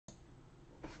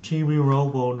Chibi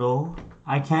Robo, no.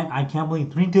 I can't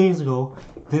believe 3 days ago,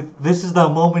 this is the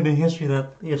moment in history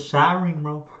that is shattering,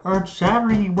 bro. Earth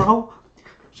shattering, bro.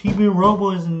 Chibi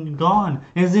Robo isn't gone.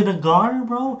 Is it a goner,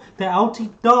 bro? The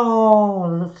LT,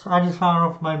 no. I just found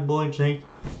out from my boy Jake.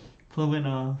 Flipping,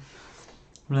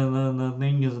 the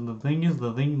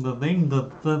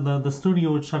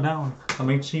studio would shut down. I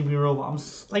made Chibi Robo. I'm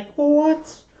like,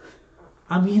 what?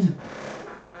 I mean,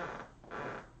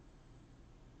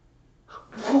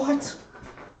 what?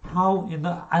 How in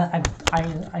the I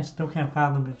still can't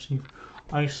fathom it, Chief.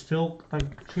 I still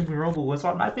like Chibi Robo was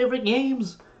one of my favorite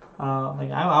games.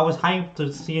 Like I was hyped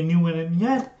to see a new one, and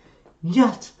yet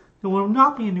there will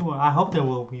not be a new one. I hope there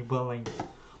will be, but like,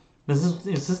 is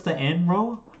this the end,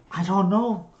 bro? I don't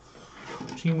know.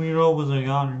 Chibi Robo's a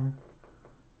goner.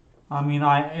 I mean,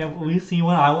 if we see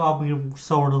one, I'll be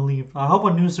so relieved. I hope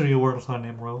a new studio works on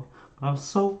it, bro. But I'm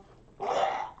so.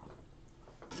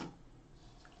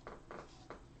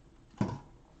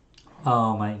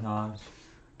 Oh my gosh.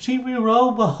 Chibi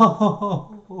Robo!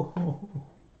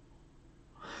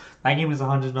 That game is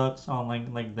 $100 on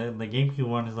like the GameCube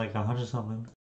one is like 100 something.